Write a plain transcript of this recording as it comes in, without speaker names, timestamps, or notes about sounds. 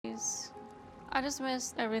I just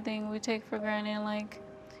miss everything we take for granted, like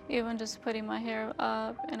even just putting my hair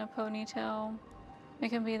up in a ponytail. It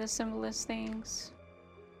can be the simplest things.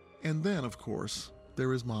 And then, of course,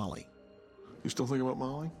 there is Molly. You still think about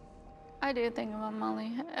Molly? I do think about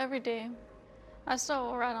Molly every day. I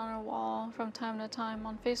still write on her wall from time to time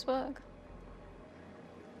on Facebook.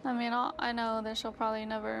 I mean, I know that she'll probably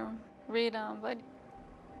never read them, but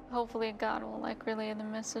hopefully God will relay the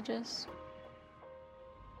messages.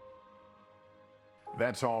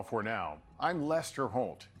 That's all for now. I'm Lester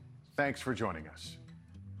Holt. Thanks for joining us.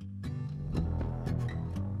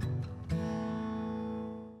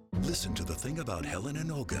 Listen to The Thing About Helen and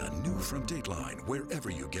Olga, new from Dateline, wherever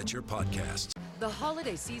you get your podcasts. The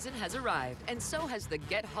holiday season has arrived, and so has the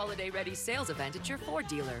Get Holiday Ready sales event at your Ford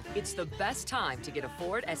dealer. It's the best time to get a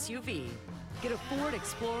Ford SUV. Get a Ford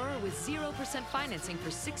Explorer with 0% financing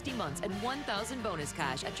for 60 months and $1,000 bonus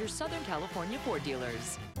cash at your Southern California Ford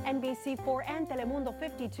dealers. NBC4 and Telemundo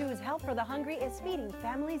 52's Help for the Hungry is feeding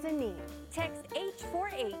families in need. Text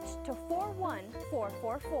H4H to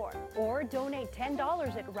 41444 or donate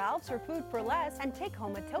 $10 at Ralph's or Food for Less and take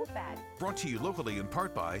home a tote bag. Brought to you locally in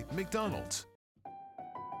part by McDonald's.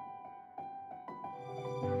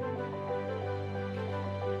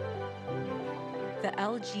 The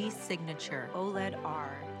LG Signature OLED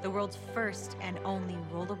R, the world's first and only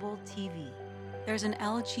rollable TV. There's an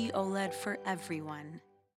LG OLED for everyone.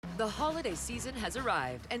 The holiday season has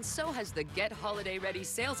arrived, and so has the Get Holiday Ready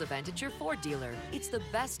sales event at your Ford dealer. It's the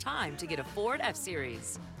best time to get a Ford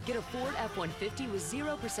F-Series. Get a Ford F-150 with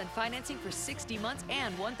 0% financing for 60 months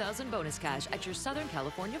and $1,000 bonus cash at your Southern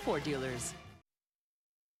California Ford dealers.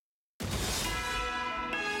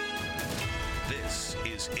 This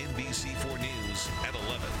is NBC4 News at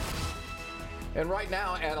 11. And right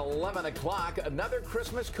now at 11 o'clock, another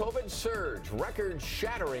Christmas COVID surge,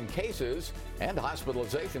 record-shattering cases and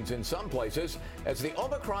hospitalizations in some places as the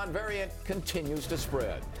Omicron variant continues to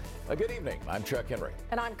spread. Good evening. I'm Chuck Henry.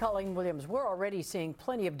 And I'm Colleen Williams. We're already seeing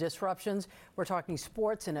plenty of disruptions. We're talking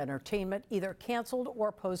sports and entertainment, either canceled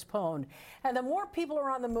or postponed. And the more people are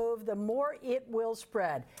on the move, the more it will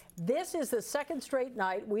spread. This is the second straight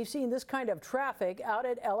night we've seen this kind of traffic out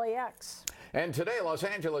at LAX. And today, Los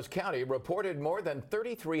Angeles County reported more than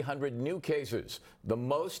 3,300 new cases, the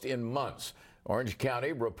most in months. Orange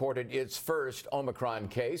County reported its first Omicron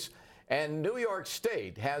case. And New York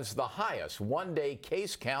State has the highest one-day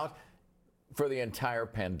case count for the entire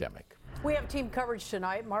pandemic. We have team coverage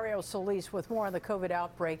tonight. Mario Solis with more on the COVID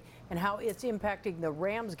outbreak and how it's impacting the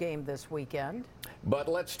Rams game this weekend. But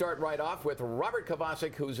let's start right off with Robert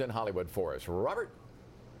Kovacic, who's in Hollywood for us. Robert?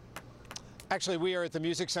 Actually, we are at the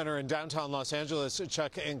Music Center in downtown Los Angeles,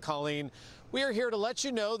 Chuck and Colleen. We are here to let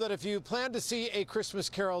you know that if you plan to see A Christmas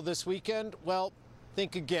Carol this weekend, well,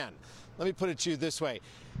 think again. Let me put it to you this way.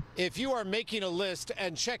 If you are making a list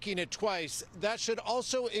and checking it twice, that should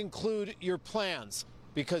also include your plans,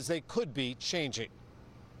 because they could be changing.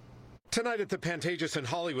 Tonight at the Pantages in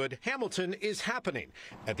Hollywood, Hamilton is happening.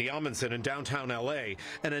 At the Amundsen in downtown L.A.,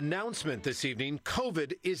 an announcement this evening,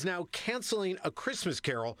 COVID is now canceling A Christmas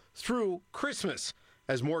Carol through Christmas,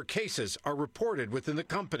 as more cases are reported within the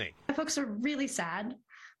company. Folks are really sad,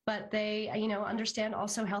 but they, understand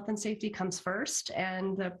also health and safety comes first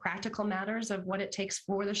and the practical matters of what it takes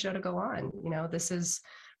for the show to go on. This is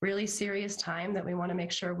really serious time that we want to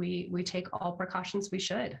make sure we take all precautions we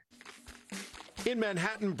should. In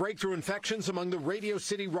Manhattan, breakthrough infections among the Radio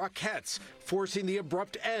City Rockettes, forcing the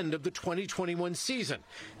abrupt end of the 2021 season.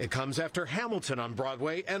 It comes after Hamilton on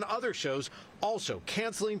Broadway and other shows also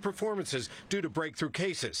canceling performances due to breakthrough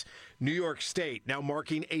cases. New York State now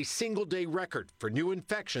marking a single-day record for new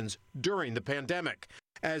infections during the pandemic.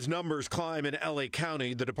 As numbers climb in LA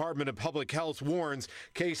County, the Department of Public Health warns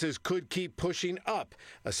cases could keep pushing up,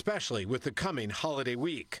 especially with the coming holiday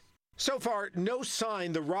week. So far, no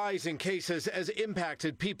sign the rise in cases has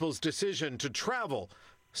impacted people's decision to travel.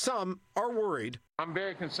 Some are worried. I'm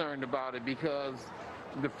very concerned about it because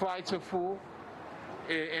the flights are full.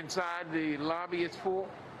 Inside the lobby is full.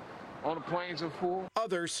 On the planes are full.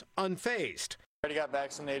 Others unfazed. Already got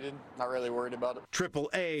vaccinated, not really worried about it.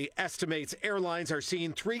 AAA estimates airlines are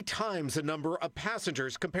seeing 3 times the number of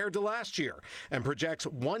passengers compared to last year and projects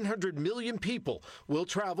 100 million people will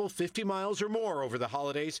travel 50 miles or more over the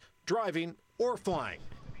holidays, driving or flying.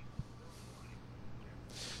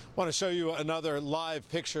 I want to show you another live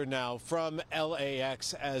picture now from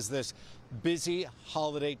LAX as this busy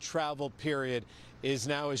holiday travel period is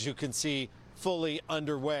now, as you can see, fully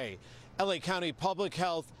underway. LA County Public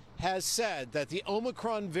Health has said that the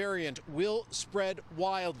Omicron variant will spread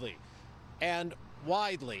wildly and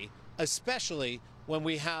widely, especially when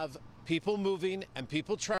we have people moving and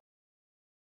people traveling.